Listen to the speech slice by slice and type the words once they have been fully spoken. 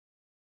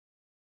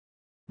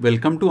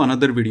Welcome to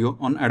another video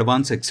on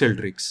advanced Excel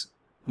tricks.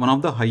 One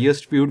of the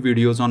highest viewed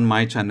videos on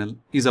my channel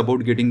is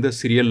about getting the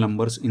serial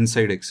numbers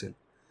inside Excel.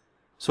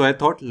 So I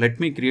thought let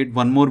me create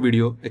one more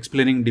video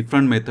explaining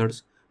different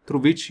methods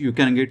through which you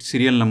can get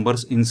serial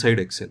numbers inside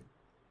Excel.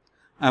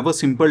 I have a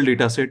simple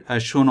dataset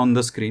as shown on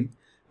the screen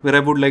where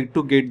I would like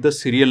to get the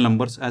serial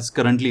numbers as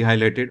currently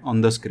highlighted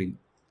on the screen.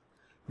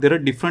 There are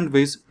different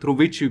ways through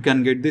which you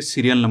can get these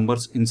serial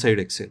numbers inside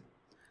Excel.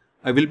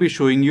 I will be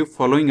showing you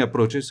following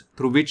approaches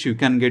through which you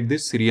can get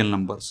these serial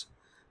numbers.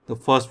 The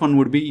first one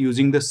would be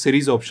using the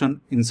series option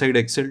inside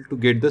Excel to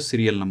get the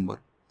serial number.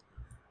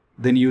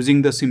 Then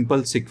using the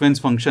simple sequence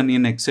function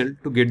in Excel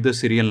to get the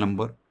serial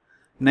number.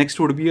 Next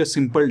would be a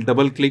simple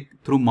double click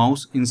through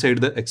mouse inside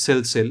the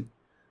Excel cell.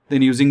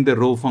 Then using the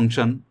row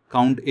function,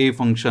 count A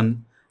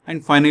function,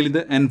 and finally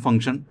the N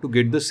function to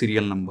get the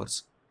serial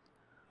numbers.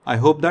 I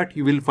hope that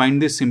you will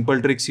find these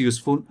simple tricks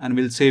useful and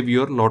will save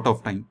your lot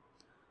of time.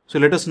 So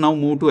let us now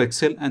move to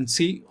Excel and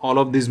see all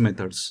of these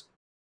methods.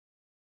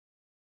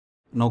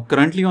 Now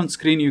currently on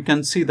screen you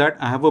can see that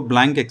I have a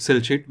blank Excel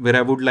sheet where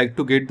I would like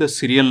to get the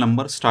serial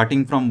number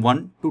starting from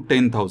 1 to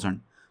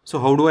 10,000. So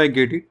how do I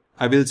get it?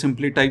 I will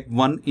simply type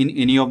 1 in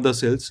any of the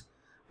cells,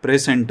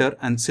 press enter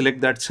and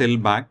select that cell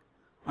back.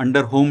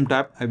 Under Home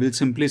tab I will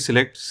simply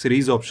select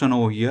series option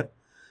over here.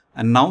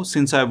 And now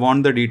since I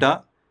want the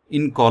data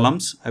in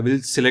columns, I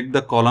will select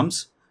the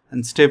columns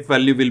and step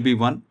value will be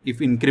 1.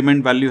 If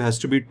increment value has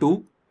to be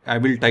 2, I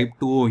will type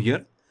 2 over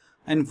here,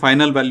 and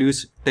final value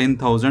is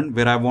 10,000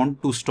 where I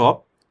want to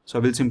stop. So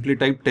I will simply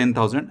type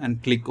 10,000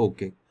 and click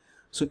OK.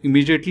 So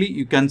immediately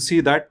you can see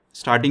that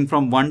starting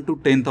from 1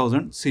 to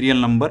 10,000 serial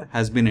number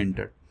has been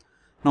entered.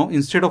 Now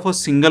instead of a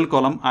single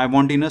column, I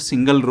want in a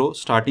single row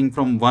starting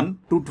from 1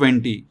 to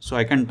 20. So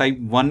I can type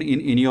 1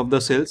 in any of the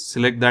cells,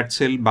 select that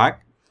cell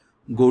back,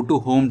 go to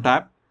Home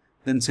tab,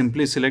 then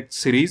simply select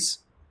series.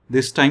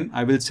 This time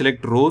I will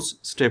select rows,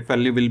 step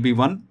value will be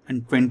 1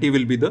 and 20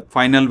 will be the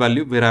final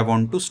value where I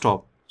want to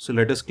stop. So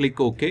let us click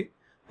OK.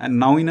 And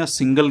now in a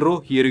single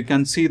row here you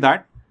can see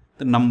that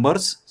the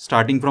numbers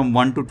starting from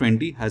 1 to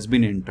 20 has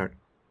been entered.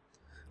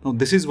 Now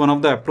this is one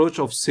of the approach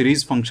of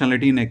series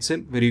functionality in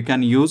Excel where you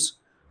can use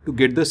to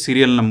get the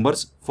serial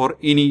numbers for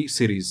any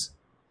series.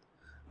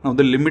 Now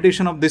the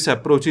limitation of this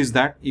approach is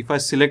that if I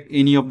select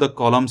any of the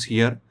columns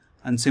here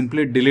and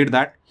simply delete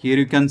that, here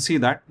you can see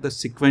that the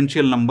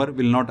sequential number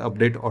will not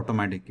update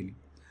automatically.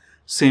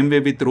 Same way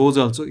with rows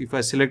also, if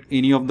I select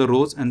any of the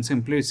rows and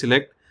simply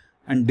select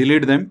and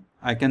delete them,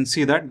 I can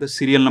see that the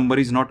serial number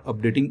is not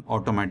updating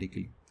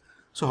automatically.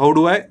 So how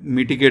do I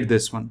mitigate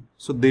this one?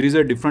 So there is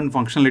a different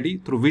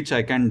functionality through which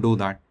I can do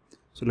that.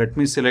 So let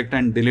me select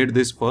and delete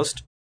this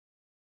first.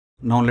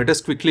 Now let us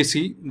quickly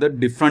see the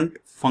different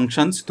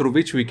functions through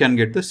which we can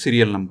get the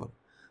serial number.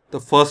 The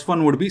first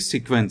one would be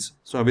sequence.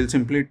 So I will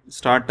simply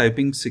start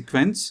typing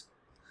sequence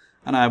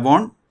and I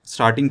want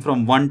starting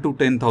from 1 to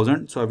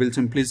 10,000. So I will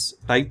simply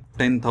type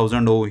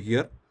 10,000 over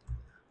here,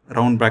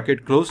 round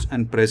bracket closed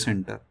and press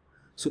enter.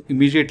 So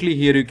immediately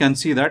here you can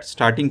see that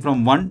starting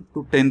from 1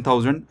 to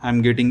 10,000 I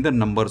am getting the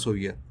numbers over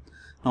here.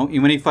 Now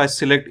even if I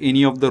select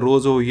any of the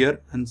rows over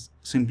here and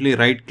simply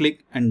right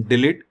click and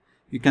delete,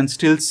 you can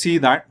still see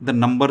that the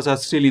numbers are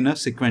still in a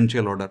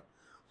sequential order.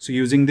 So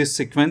using this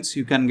sequence,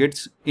 you can get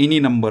any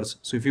numbers.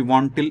 So if you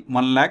want till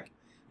 1 lakh,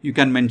 you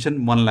can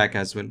mention 1 lakh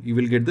as well. You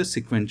will get the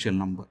sequential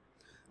number.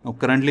 Now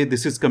currently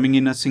this is coming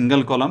in a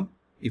single column.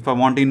 If I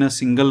want in a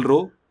single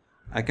row,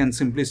 I can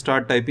simply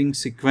start typing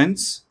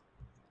sequence.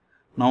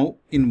 Now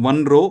in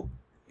one row,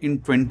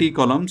 in 20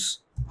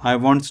 columns, I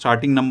want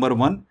starting number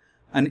 1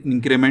 and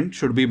increment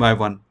should be by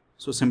 1.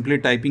 So simply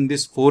typing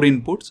these 4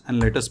 inputs and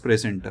let us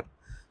press enter.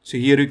 So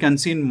here you can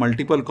see in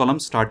multiple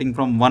columns starting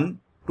from 1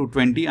 to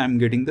 20 I am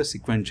getting the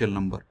sequential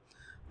number.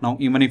 Now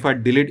even if I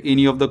delete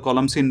any of the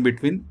columns in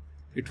between,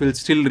 it will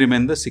still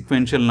remain, the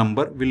sequential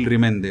number will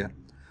remain there.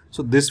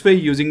 So this way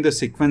using the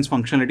sequence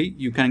functionality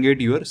you can get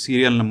your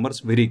serial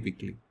numbers very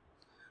quickly.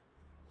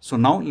 So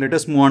now let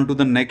us move on to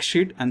the next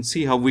sheet and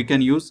see how we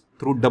can use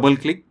through double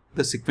click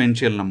the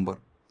sequential number.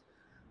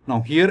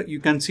 Now here you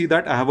can see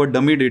that I have a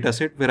dummy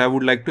dataset where I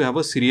would like to have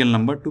a serial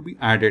number to be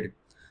added.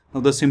 Now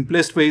the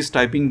simplest way is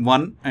typing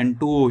 1 and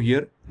 2 over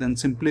here, then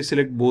simply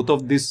select both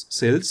of these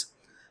cells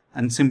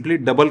and simply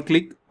double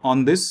click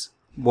on this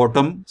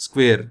bottom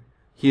square.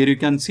 Here you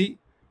can see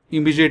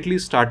immediately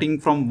starting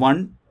from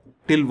 1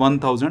 till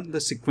 1000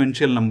 the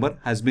sequential number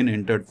has been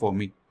entered for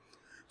me.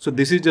 So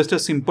this is just a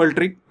simple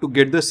trick to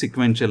get the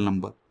sequential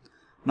number.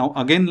 Now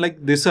again,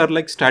 like these are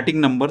like static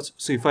numbers.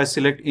 So if I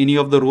select any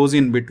of the rows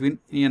in between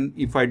and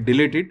if I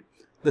delete it,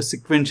 the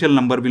sequential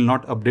number will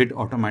not update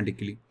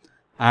automatically.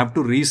 I have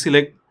to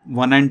reselect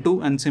 1 and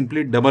 2 and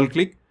simply double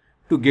click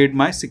to get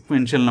my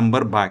sequential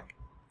number back.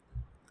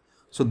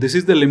 So this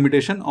is the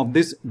limitation of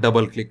this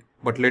double click.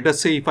 But let us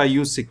say if I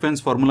use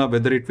sequence formula,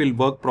 whether it will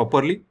work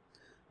properly.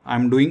 I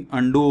am doing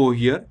undo over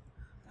here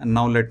and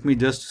now let me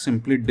just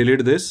simply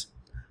delete this.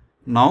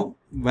 Now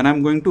when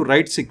I'm going to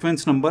write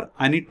sequence number,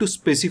 I need to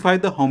specify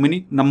the how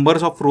many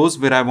numbers of rows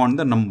where I want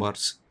the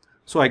numbers.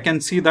 So I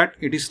can see that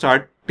it is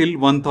start till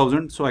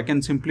 1000. So I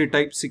can simply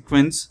type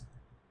sequence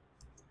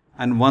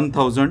and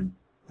 1000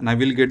 and I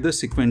will get the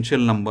sequential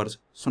numbers.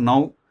 So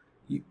now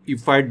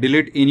if I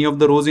delete any of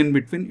the rows in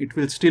between, it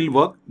will still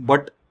work.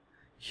 But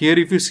here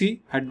if you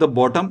see at the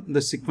bottom,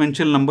 the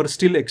sequential number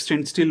still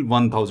extends till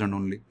 1000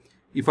 only.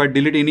 If I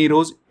delete any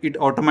rows, it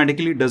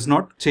automatically does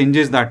not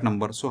changes that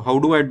number. So how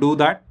do I do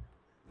that?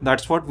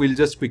 That's what we'll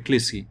just quickly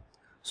see.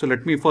 So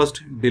let me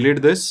first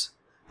delete this.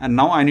 And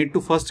now I need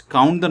to first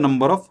count the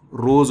number of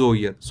rows over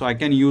here. So I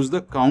can use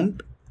the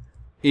count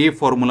A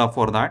formula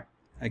for that.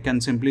 I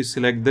can simply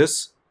select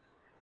this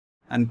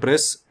and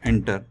press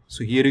enter.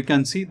 So here you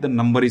can see the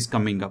number is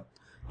coming up.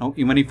 Now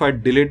even if I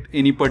delete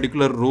any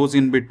particular rows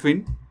in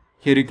between,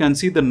 here you can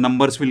see the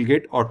numbers will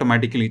get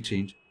automatically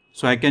changed.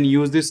 So I can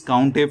use this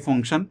count A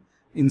function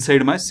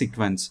inside my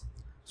sequence.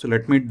 So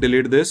let me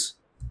delete this.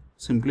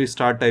 Simply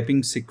start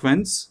typing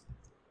sequence,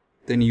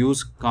 then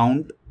use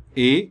count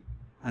A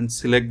and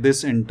select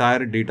this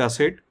entire data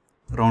set,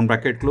 round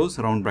bracket close,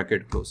 round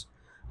bracket close.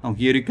 Now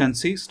here you can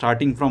see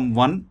starting from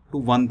 1 to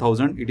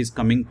 1000, it is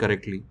coming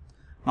correctly.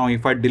 Now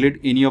if I delete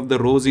any of the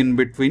rows in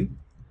between,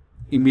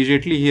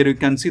 immediately here you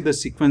can see the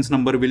sequence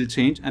number will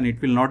change and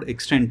it will not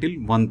extend till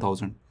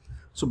 1000.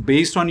 So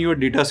based on your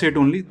data set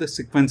only, the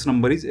sequence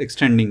number is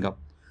extending up.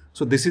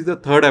 So this is the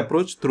third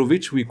approach through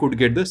which we could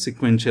get the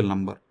sequential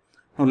number.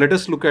 Now let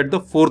us look at the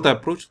fourth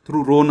approach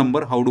through row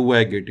number. How do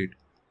I get it?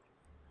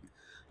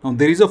 Now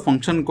there is a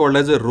function called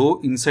as a row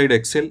inside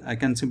Excel. I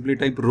can simply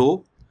type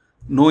row,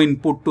 no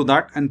input to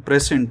that and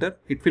press enter.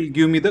 It will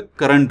give me the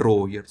current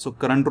row here. So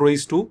current row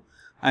is 2.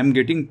 I am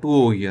getting 2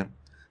 over here.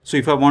 So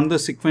if I want the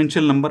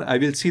sequential number, I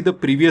will see the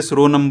previous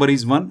row number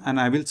is 1 and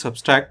I will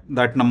subtract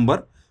that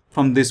number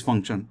from this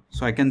function.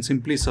 So I can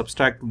simply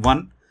subtract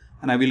 1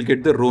 and I will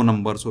get the row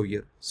numbers over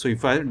here. So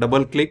if I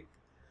double click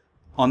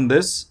on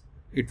this,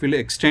 it will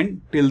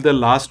extend till the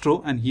last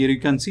row and here you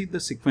can see the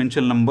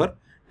sequential number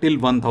till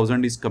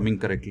 1000 is coming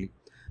correctly.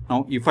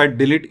 Now if I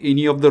delete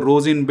any of the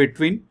rows in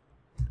between,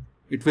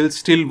 it will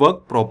still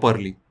work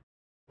properly.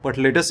 But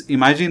let us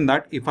imagine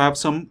that if I have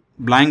some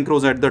blank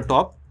rows at the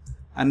top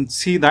and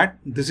see that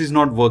this is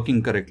not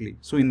working correctly.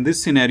 So in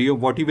this scenario,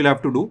 what you will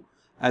have to do,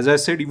 as I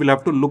said, you will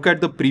have to look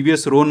at the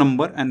previous row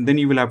number and then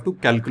you will have to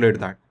calculate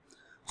that.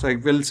 So I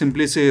will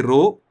simply say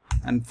row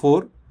and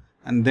 4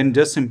 and then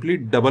just simply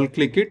double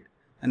click it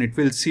and it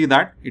will see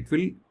that it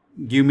will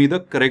give me the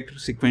correct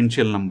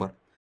sequential number.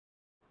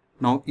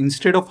 Now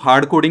instead of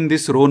hard coding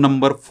this row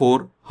number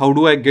 4, how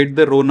do I get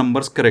the row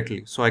numbers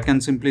correctly? So I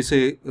can simply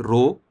say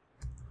row,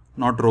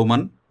 not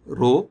Roman,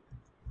 row,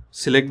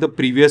 select the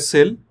previous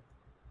cell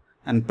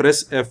and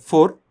press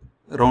F4,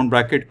 round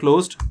bracket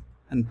closed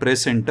and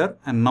press enter.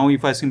 And now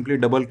if I simply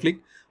double click,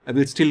 I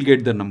will still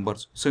get the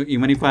numbers. So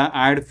even if I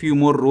add few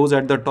more rows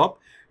at the top,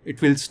 it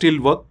will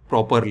still work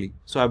properly.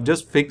 So I've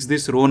just fixed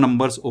this row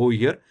numbers over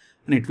here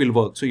and it will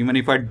work. So even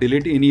if I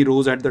delete any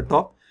rows at the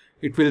top,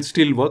 it will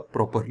still work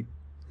properly.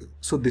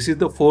 So this is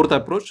the fourth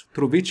approach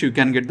through which you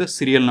can get the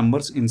serial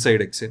numbers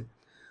inside Excel.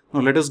 Now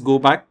let us go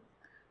back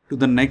to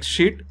the next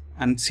sheet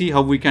and see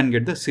how we can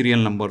get the serial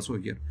numbers over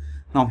here.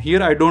 Now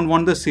here I don't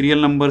want the serial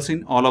numbers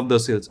in all of the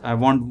cells. I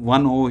want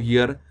 1 over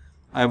here,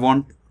 I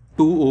want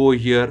 2 over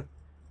here,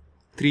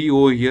 3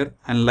 over here,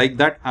 and like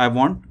that I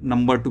want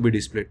number to be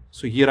displayed.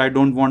 So here I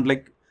don't want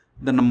like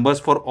the numbers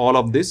for all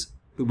of this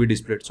to be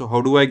displayed. So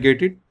how do I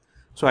get it?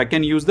 So I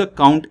can use the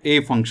count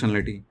A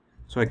functionality.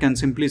 So I can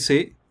simply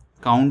say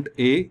count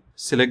A,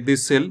 select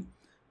this cell,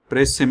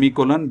 press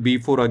semicolon,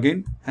 B4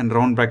 again and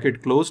round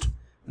bracket closed.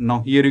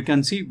 Now here you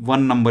can see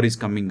one number is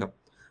coming up.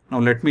 Now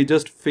let me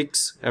just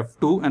fix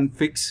F2 and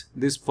fix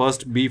this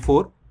first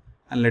B4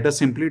 and let us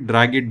simply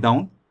drag it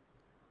down.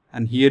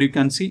 And here you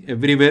can see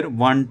everywhere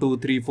 1, 2,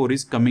 3, 4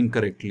 is coming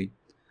correctly.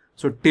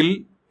 So till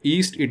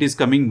east it is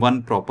coming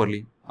 1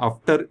 properly.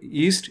 After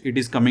east it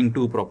is coming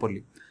 2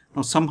 properly.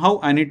 Now somehow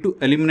I need to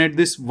eliminate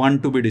this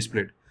 1 to be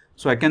displayed.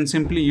 So I can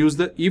simply use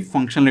the if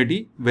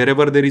functionality.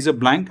 Wherever there is a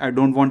blank, I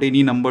don't want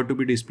any number to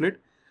be displayed.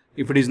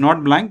 If it is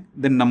not blank,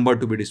 then number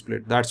to be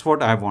displayed. That's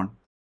what I want.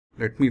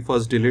 Let me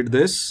first delete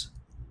this.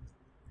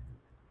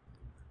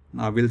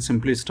 Now I will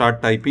simply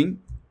start typing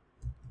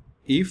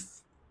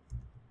if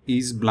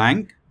is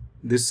blank,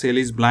 this cell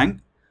is blank,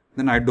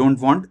 then I don't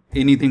want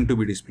anything to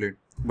be displayed.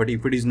 But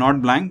if it is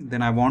not blank,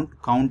 then I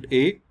want count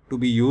A to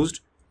be used,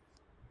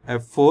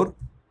 F4,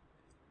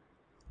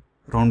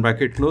 round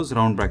bracket close,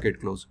 round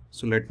bracket close.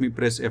 So let me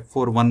press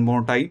F4 one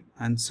more time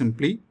and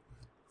simply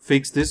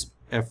fix this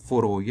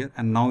F4 over here.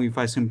 And now if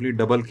I simply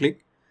double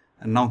click,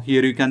 and now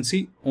here you can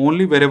see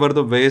only wherever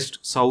the west,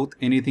 south,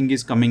 anything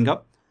is coming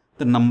up,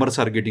 the numbers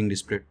are getting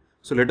displayed.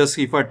 So let us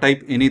see if I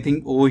type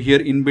anything over here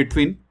in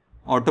between,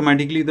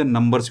 automatically the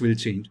numbers will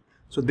change.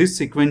 So this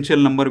sequential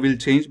number will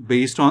change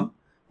based on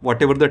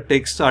whatever the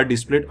texts are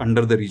displayed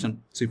under the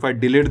region. So if I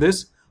delete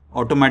this,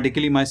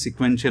 automatically my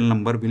sequential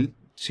number will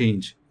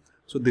change.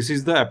 So this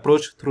is the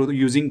approach through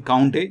using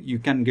count A, you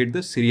can get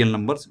the serial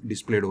numbers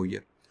displayed over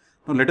here.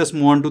 Now let us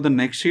move on to the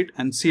next sheet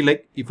and see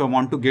like if I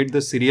want to get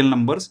the serial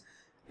numbers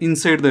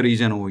inside the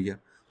region over here.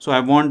 So I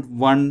want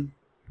 1,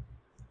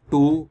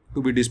 2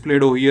 to be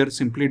displayed over here,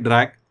 simply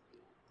drag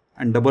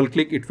and double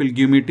click, it will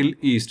give me till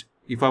east.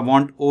 If I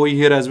want over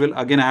here as well,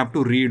 again I have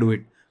to redo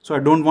it. So I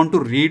don't want to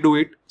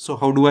redo it. So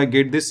how do I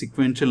get this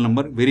sequential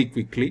number very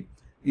quickly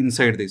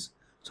inside this?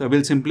 So I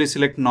will simply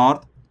select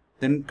north,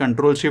 then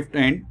Control Shift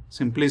N,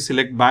 simply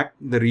select back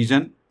the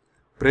region,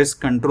 press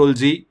Ctrl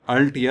G,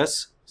 Alt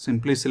S,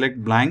 simply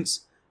select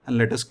blanks and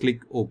let us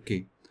click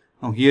OK.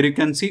 Now here you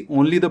can see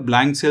only the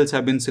blank cells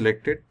have been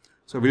selected.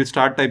 So we'll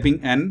start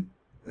typing N,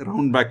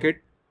 round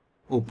bracket,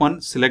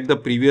 open, select the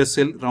previous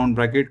cell, round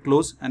bracket,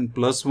 close, and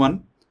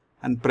 +1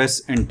 and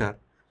press enter.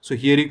 So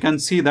here you can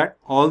see that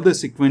all the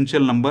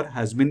sequential number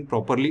has been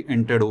properly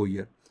entered over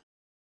here.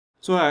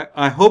 So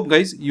I hope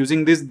guys,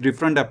 using these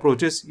different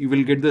approaches, you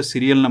will get the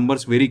serial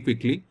numbers very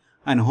quickly,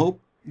 and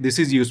hope this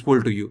is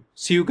useful to you.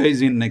 See you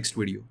guys in next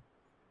video.